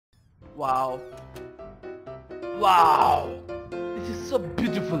Wow. Wow. This is so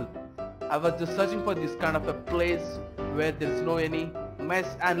beautiful. I was just searching for this kind of a place where there's no any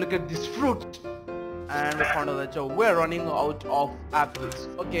mess, and look at this fruit. And we found out that we're running out of apples.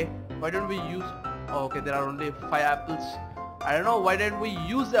 Okay, why don't we use... Oh, okay, there are only 5 apples. I don't know, why didn't we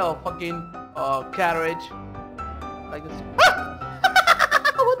use a fucking carriage like this?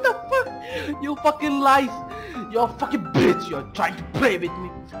 What the fuck? You fucking lies. You're a fucking bitch. You're trying to play with me.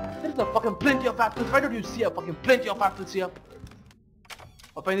 There's a fucking plenty of apples. Why don't you see a fucking plenty of apples here?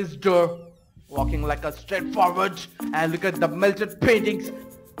 Open this door. Walking like a straightforward. And look at the melted paintings.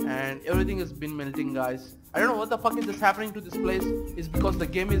 And everything has been melting, guys. I don't know what the fuck is just happening to this place. It's because the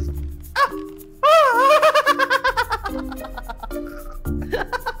game is...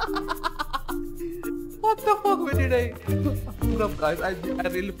 What the fuck? Where did I fuck up, guys? I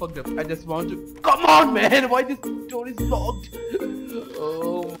really fucked up. I just want to... Come on, man! Why this door is locked?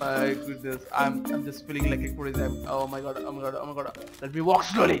 Oh my goodness. I'm just feeling like a crazy. Oh my god, oh my god, oh my god. Let me walk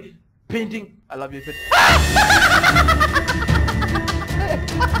slowly. Painting. I love you. If it...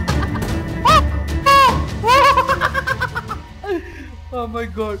 Oh my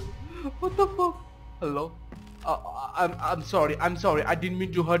god. What the fuck? Hello? I'm sorry. I didn't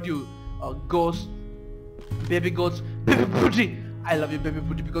mean to hurt you. Ghost. Baby ghost. Baby booty. I love you, baby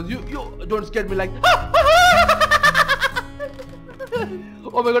booty, because you don't scare me like...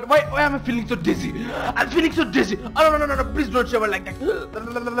 Oh my god, why am I feeling so dizzy? I'm feeling so dizzy. Oh no, please don't shiver like that.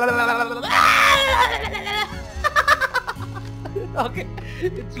 Okay,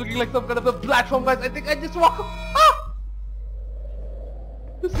 it's looking like some kind of a platform, guys. I think I just walk.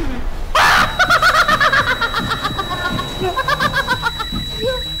 Listen to me.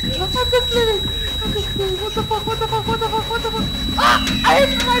 I'm just living. What the fuck? I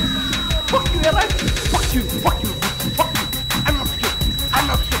hate lights. Fuck you, right? Fuck you. I'm not scared.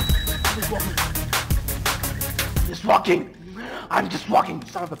 I'm just walking.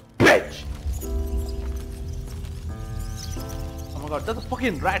 Son of a bitch. Oh my god, that's a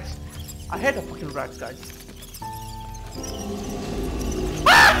fucking rats. I hate the fucking rats, guys.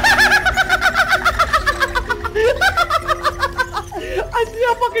 I see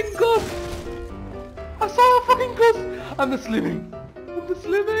a fucking ghost. I saw a fucking ghost. I'm just leaving.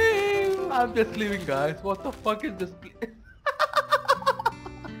 I'm just leaving, guys. What the fuck is this place?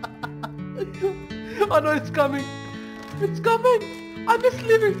 Oh no, it's coming. I'm just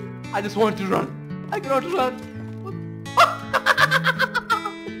leaving. I just want to run. I cannot run.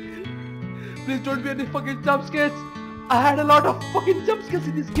 Please don't be any fucking jump scares. I had a lot of fucking jump scares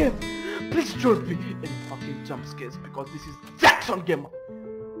in this game. Please don't be any fucking jump scares, because this is JackSoundGamer.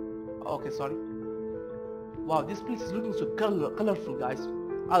 Okay, sorry. Wow, this place is looking so colorful, guys.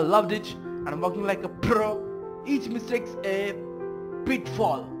 I loved it, and I'm walking like a pro. Each mistake's a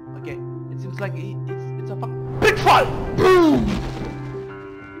pitfall. Okay, it seems like it's a fucking pitfall. Boom,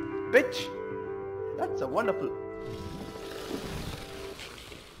 bitch. That's a wonderful.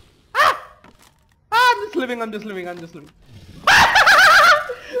 I'm just living.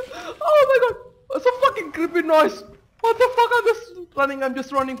 Oh my god, it's a fucking creepy noise. What the fuck? I'm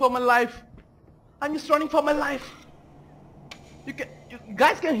just running for my life. You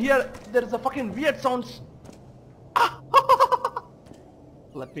guys can hear there's a fucking weird sounds.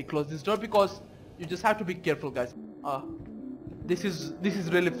 Let me close this door, because you just have to be careful, guys. This is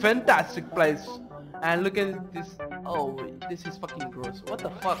really fantastic place. And look at this. Oh, this is fucking gross. What the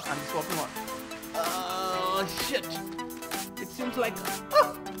fuck? I'm just walking on. Shit. It seems like...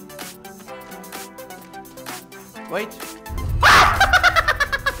 Wait.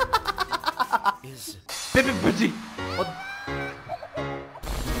 Is Baby booty. What?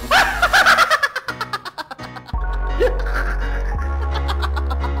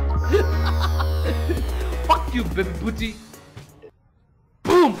 Fuck you, baby booty.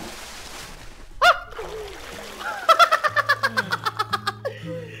 Boom.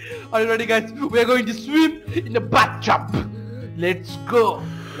 Are you ready, guys? We are going to swim in the bathtub. Let's go.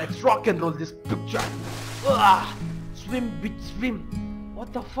 Let's rock and roll this picture. Swim, bitch, swim.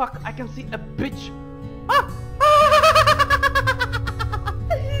 What the fuck? I can see a bitch.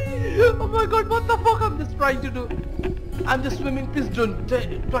 Oh my god, what the fuck I'm just trying to do? I'm just swimming. Please don't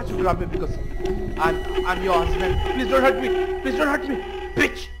try to grab me, because I'm your husband. Please don't hurt me.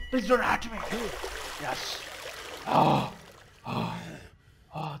 Bitch, please don't hurt me. Yes. Oh,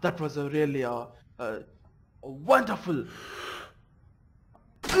 that was a really wonderful.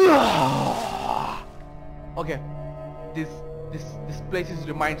 Okay, this place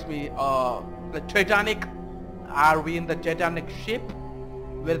reminds me the Titanic. Are we in the Titanic ship?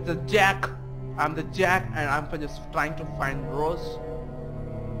 Where's the Jack? I'm the Jack, and I'm just trying to find Rose.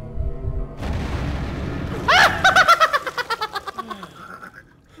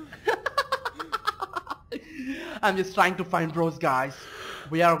 I'm just trying to find bros, guys.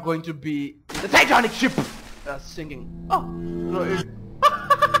 We are going to be in the Titanic ship. Singing. Oh, no,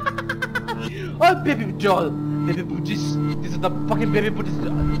 oh, baby doll, baby booties. This is the fucking baby booties,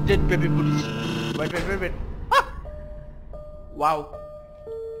 dead baby booties. Wait. Ah! Wow.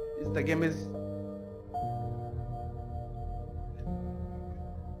 The game is.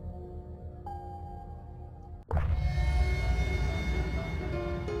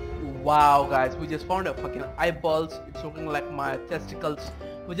 Wow, guys, we just found a fucking eyeballs. It's looking like my testicles.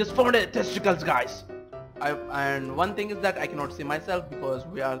 We just found a testicles, guys. And one thing is that I cannot see myself because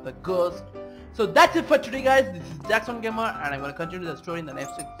we are the ghost. So that's it for today, guys. This is JackSoundGamer, and I'm gonna continue the story in the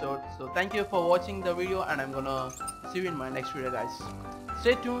next episode. So thank you for watching the video, and I'm gonna see you in my next video, guys.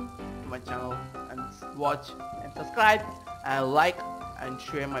 Stay tuned to my channel and watch and subscribe and like and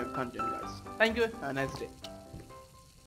share my content, guys. Thank you. Have a nice day.